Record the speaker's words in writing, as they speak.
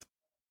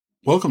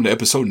Welcome to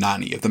episode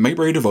 90 of the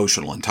Mayberry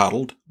Devotional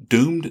entitled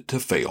Doomed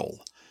to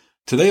Fail.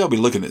 Today I'll be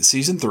looking at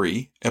season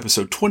 3,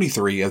 episode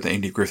 23 of the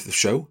Andy Griffith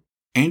Show,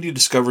 Andy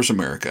Discovers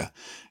America,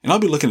 and I'll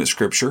be looking at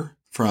scripture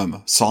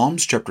from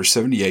Psalms chapter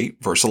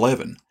 78, verse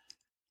 11.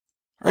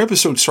 Our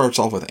episode starts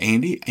off with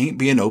Andy ain't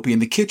being Opie in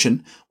the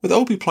kitchen, with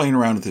Opie playing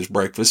around with his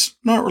breakfast,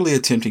 not really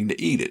attempting to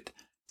eat it.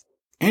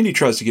 Andy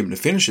tries to get him to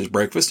finish his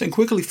breakfast and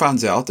quickly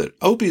finds out that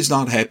Opie is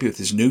not happy with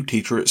his new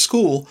teacher at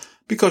school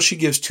because she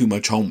gives too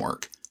much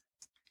homework.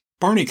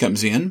 Barney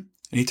comes in,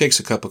 and he takes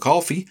a cup of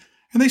coffee,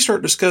 and they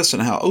start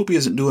discussing how Opie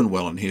isn't doing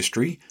well in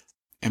history,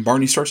 and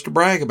Barney starts to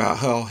brag about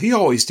how he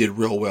always did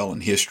real well in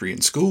history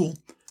in school.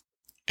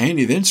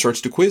 Andy then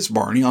starts to quiz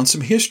Barney on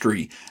some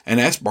history, and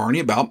asks Barney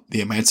about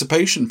the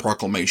Emancipation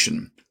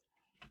Proclamation.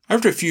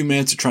 After a few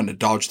minutes of trying to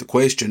dodge the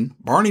question,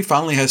 Barney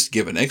finally has to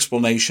give an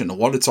explanation of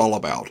what it's all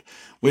about,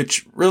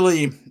 which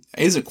really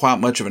isn't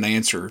quite much of an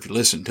answer if you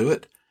listen to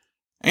it.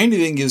 Andy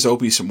then gives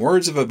Opie some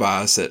words of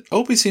advice that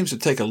Opie seems to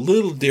take a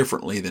little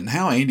differently than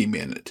how Andy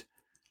meant it.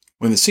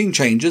 When the scene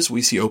changes,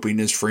 we see Opie and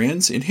his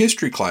friends in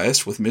history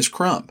class with Miss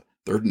Crump,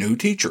 their new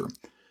teacher,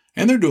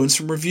 and they're doing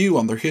some review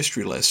on their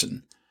history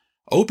lesson.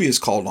 Opie is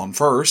called on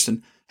first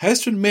and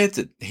has to admit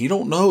that he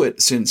don't know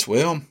it since,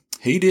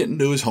 he didn't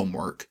do his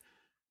homework.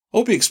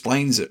 Opie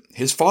explains that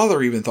his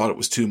father even thought it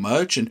was too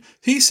much, and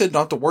he said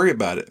not to worry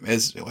about it,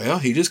 as,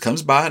 he just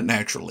comes by it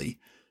naturally.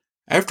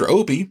 After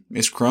Opie,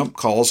 Miss Crump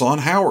calls on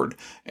Howard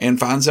and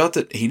finds out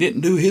that he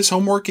didn't do his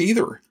homework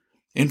either.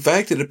 In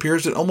fact, it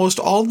appears that almost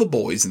all the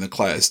boys in the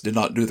class did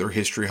not do their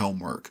history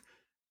homework.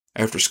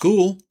 After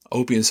school,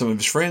 Opie and some of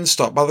his friends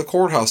stop by the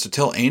courthouse to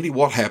tell Andy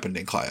what happened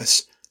in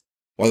class.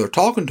 While they're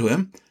talking to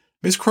him,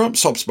 Miss Crump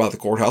stops by the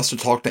courthouse to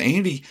talk to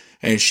Andy,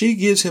 and she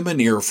gives him an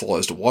earful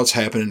as to what's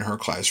happened in her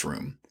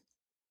classroom.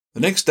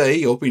 The next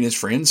day, Opie and his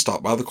friends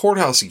stop by the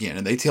courthouse again,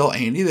 and they tell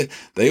Andy that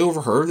they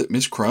overheard that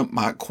Miss Crump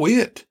might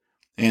quit.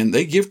 And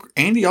they give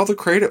Andy all the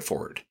credit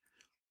for it.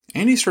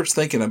 Andy starts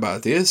thinking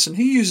about this, and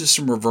he uses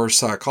some reverse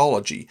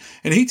psychology,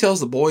 and he tells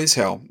the boys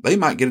how they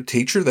might get a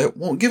teacher that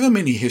won't give them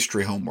any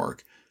history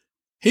homework.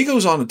 He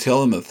goes on to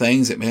tell them the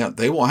things that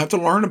they won't have to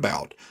learn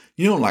about,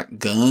 like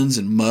guns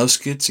and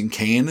muskets and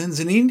cannons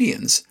and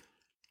Indians.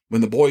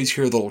 When the boys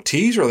hear the little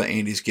teaser that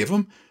Andy's give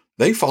them,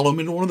 they follow him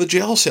into one of the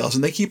jail cells,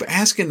 and they keep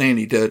asking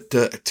Andy to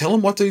tell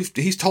them what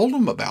he's told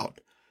them about.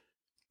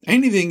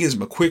 Andy then gives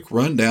him a quick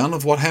rundown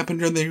of what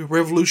happened during the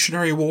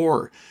Revolutionary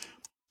War.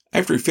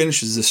 After he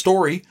finishes the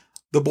story,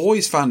 the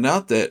boys find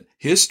out that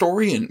his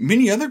story and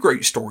many other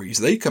great stories,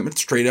 they come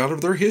straight out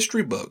of their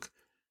history book.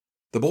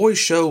 The boys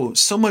show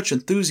so much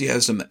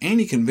enthusiasm that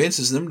Andy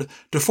convinces them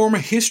to form a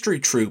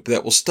history troupe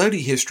that will study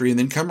history and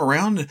then come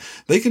around and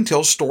they can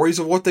tell stories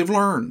of what they've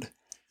learned.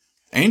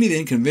 Andy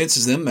then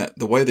convinces them that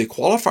the way they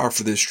qualify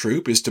for this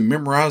troupe is to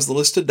memorize the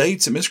list of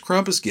dates that Miss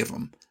Crump has given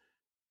them.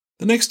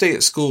 The next day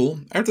at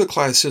school, after the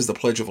class says the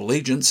Pledge of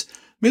Allegiance,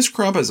 Miss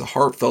Crump has a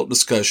heartfelt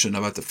discussion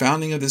about the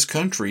founding of this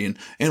country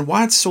and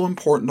why it's so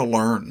important to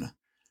learn.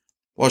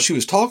 While she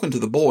was talking to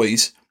the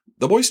boys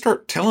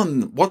start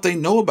telling what they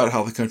know about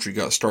how the country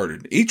got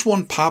started, each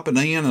one popping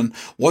in on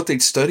what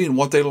they'd study and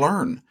what they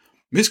learned.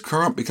 Miss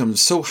Crump becomes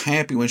so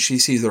happy when she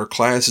sees their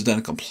class has done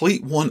a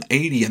complete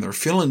 180 in their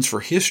feelings for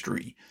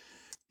history.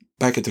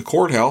 Back at the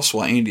courthouse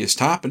while Andy is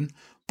typing,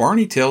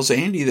 Barney tells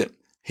Andy that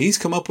he's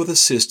come up with a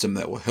system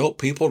that will help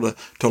people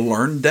to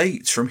learn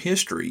dates from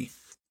history.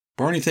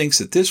 Barney thinks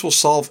that this will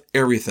solve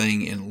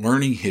everything in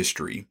learning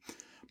history.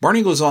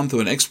 Barney goes on through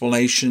an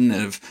explanation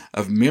of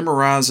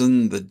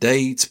memorizing the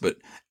dates, but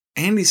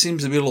Andy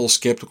seems to be a little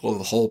skeptical of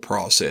the whole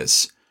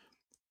process.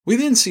 We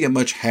then see a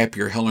much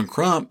happier Helen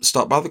Crump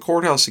stop by the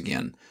courthouse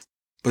again.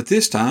 But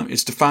this time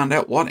it's to find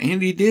out what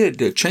Andy did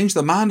to change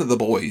the mind of the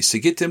boys, to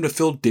get them to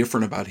feel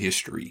different about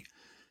history.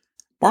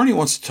 Barney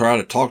wants to try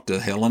to talk to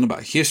Helen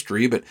about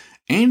history, but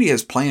Andy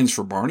has plans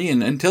for Barney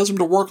and tells him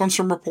to work on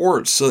some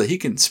reports so that he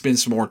can spend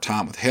some more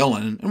time with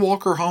Helen and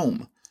walk her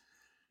home.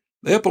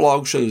 The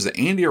epilogue shows that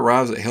Andy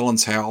arrives at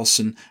Helen's house,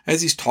 and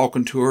as he's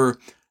talking to her,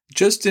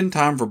 just in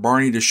time for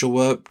Barney to show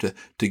up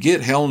to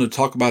get Helen to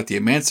talk about the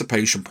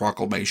Emancipation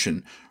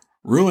Proclamation,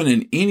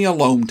 ruining any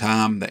alone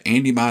time that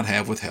Andy might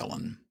have with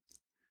Helen.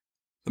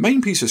 The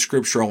main piece of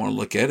scripture I want to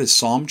look at is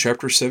Psalm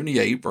chapter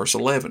 78, verse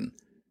 11.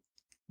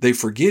 They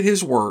forget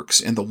his works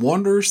and the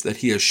wonders that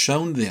he has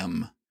shown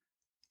them.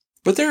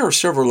 But there are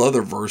several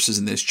other verses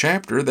in this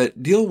chapter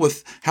that deal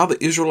with how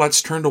the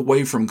Israelites turned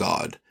away from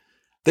God.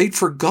 They'd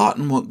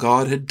forgotten what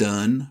God had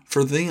done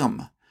for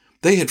them.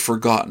 They had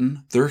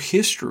forgotten their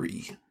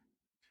history.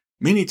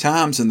 Many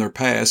times in their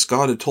past,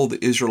 God had told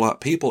the Israelite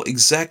people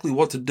exactly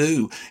what to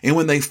do, and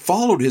when they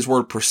followed his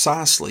word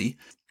precisely,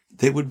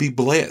 they would be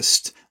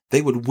blessed,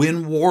 they would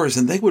win wars,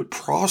 and they would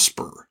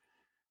prosper.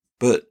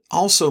 But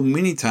also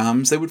many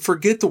times they would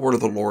forget the word of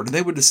the Lord and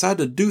they would decide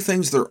to do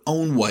things their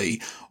own way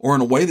or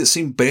in a way that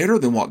seemed better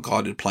than what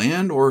God had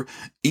planned, or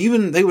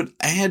even they would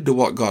add to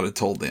what God had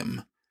told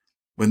them.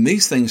 When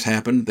these things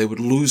happened, they would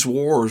lose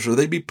wars or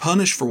they'd be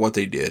punished for what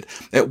they did.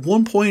 At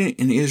one point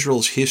in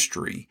Israel's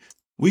history,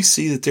 we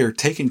see that they are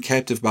taken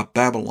captive by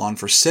Babylon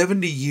for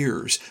 70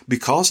 years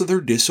because of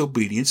their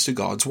disobedience to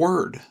God's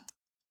word.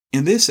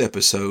 In this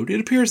episode, it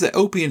appears that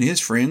Opie and his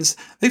friends,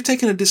 they've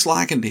taken a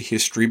disliking to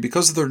history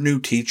because of their new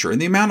teacher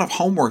and the amount of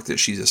homework that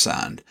she's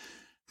assigned.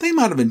 They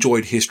might have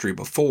enjoyed history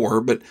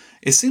before, but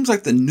it seems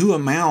like the new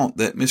amount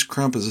that Miss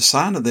Crump has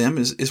assigned to them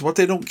is what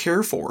they don't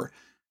care for.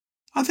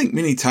 I think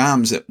many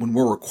times that when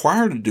we're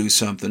required to do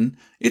something,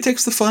 it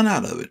takes the fun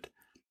out of it.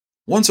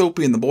 Once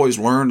Opie and the boys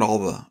learned all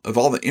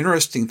the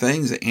interesting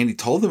things that Andy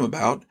told them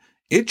about,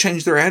 it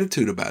changed their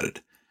attitude about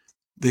it.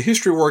 The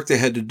history work they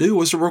had to do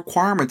was a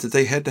requirement that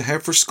they had to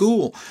have for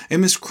school,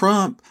 and Miss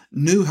Crump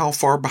knew how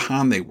far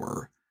behind they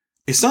were.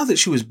 It's not that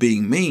she was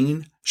being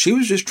mean, she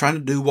was just trying to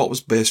do what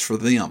was best for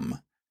them.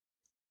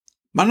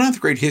 My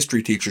 9th grade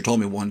history teacher told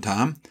me one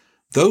time,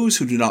 "Those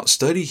who do not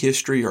study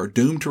history are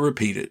doomed to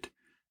repeat it."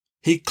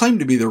 He claimed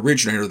to be the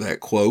originator of that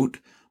quote,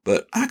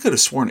 but I could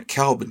have sworn that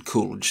Calvin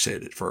Coolidge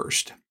said it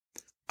first.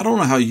 I don't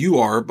know how you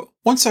are, but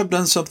once I've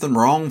done something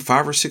wrong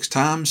 5 or 6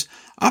 times,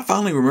 I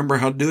finally remember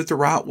how to do it the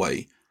right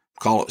way.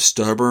 Call it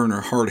stubborn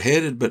or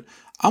hard-headed, but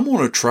I'm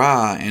going to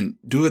try and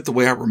do it the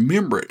way I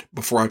remember it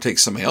before I take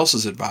somebody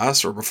else's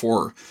advice or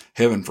before,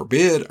 heaven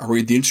forbid, I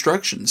read the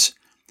instructions.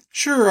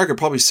 Sure, I could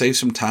probably save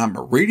some time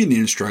by reading the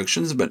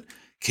instructions, but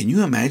can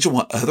you imagine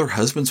what other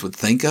husbands would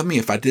think of me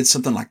if I did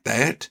something like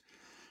that?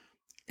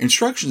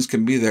 Instructions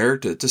can be there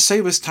to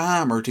save us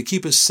time or to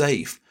keep us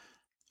safe.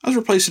 I was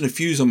replacing a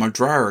fuse on my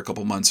dryer a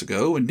couple months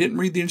ago and didn't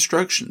read the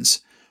instructions.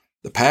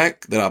 The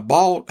pack that I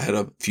bought had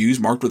a fuse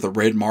marked with a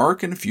red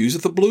mark and a fuse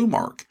with a blue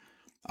mark.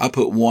 I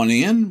put one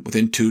in.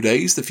 Within 2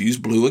 days, the fuse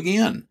blew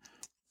again.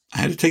 I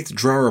had to take the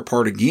dryer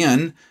apart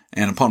again,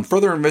 and upon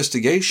further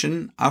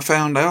investigation, I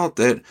found out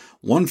that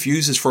one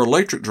fuse is for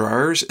electric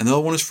dryers and the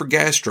other one is for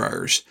gas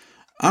dryers.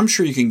 I'm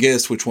sure you can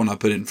guess which one I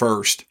put in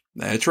first.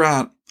 That's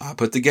right, I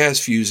put the gas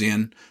fuse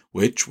in,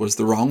 which was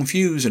the wrong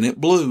fuse, and it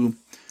blew.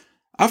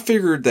 I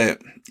figured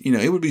that,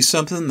 it would be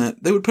something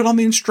that they would put on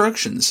the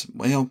instructions.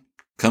 Well,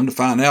 come to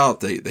find out,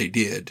 they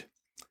did.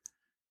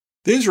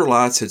 The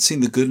Israelites had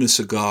seen the goodness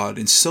of God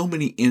in so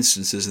many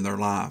instances in their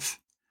life.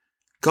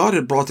 God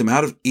had brought them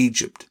out of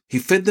Egypt. He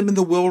fed them in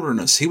the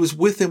wilderness. He was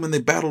with them when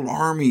they battled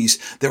armies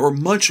that were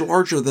much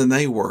larger than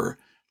they were.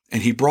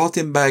 And he brought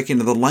them back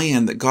into the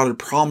land that God had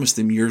promised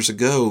them years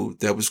ago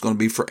that was going to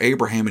be for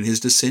Abraham and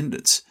his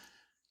descendants.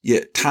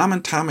 Yet time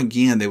and time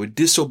again they would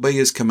disobey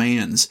his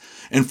commands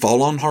and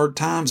fall on hard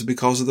times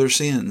because of their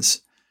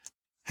sins.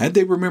 Had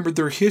they remembered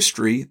their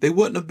history, they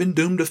wouldn't have been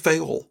doomed to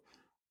fail.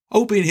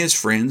 Opie and his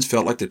friends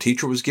felt like the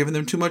teacher was giving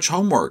them too much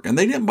homework, and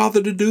they didn't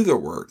bother to do their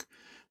work.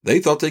 They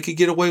thought they could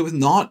get away with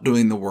not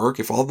doing the work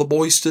if all the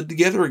boys stood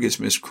together against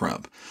Miss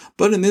Crump.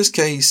 But in this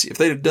case, if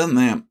they'd have done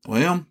that,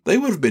 well, they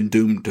would have been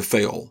doomed to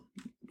fail.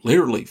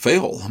 Literally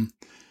fail.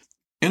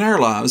 In our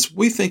lives,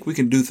 we think we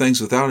can do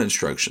things without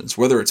instructions,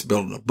 whether it's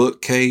building a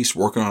bookcase,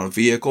 working on a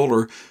vehicle,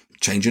 or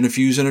changing a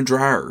fuse in a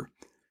dryer.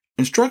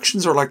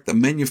 Instructions are like the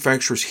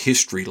manufacturer's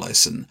history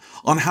lesson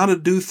on how to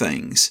do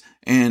things,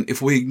 and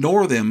if we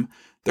ignore them,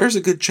 there's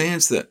a good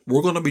chance that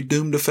we're going to be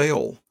doomed to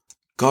fail.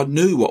 God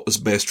knew what was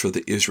best for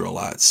the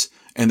Israelites,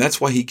 and that's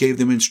why he gave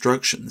them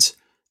instructions.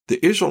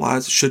 The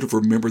Israelites should have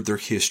remembered their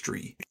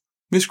history.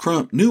 Miss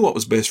Crump knew what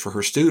was best for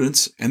her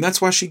students, and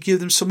that's why she gave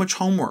them so much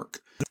homework.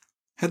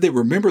 Had they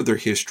remembered their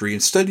history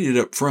and studied it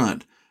up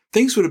front,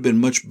 things would have been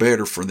much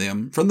better for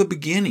them from the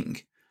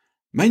beginning.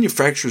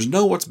 Manufacturers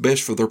know what's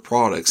best for their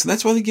products, and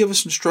that's why they give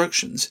us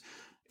instructions.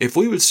 If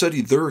we would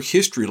study their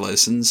history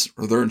lessons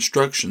or their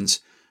instructions,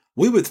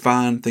 we would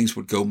find things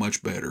would go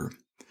much better.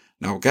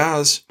 Now,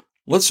 guys,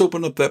 let's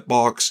open up that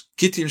box,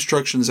 get the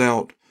instructions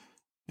out,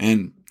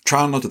 and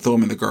try not to throw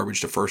them in the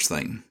garbage the first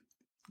thing.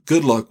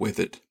 Good luck with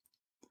it.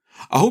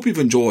 I hope you've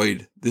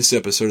enjoyed this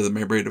episode of the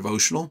Mayberry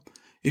Devotional.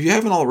 If you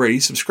haven't already,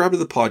 subscribe to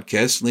the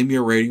podcast and leave me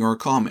a rating or a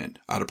comment.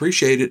 I'd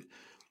appreciate it.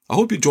 I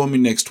hope you join me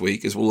next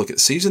week as we'll look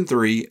at Season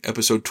 3,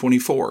 Episode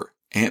 24,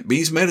 Aunt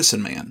Bee's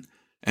Medicine Man.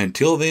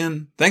 Until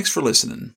then, thanks for listening.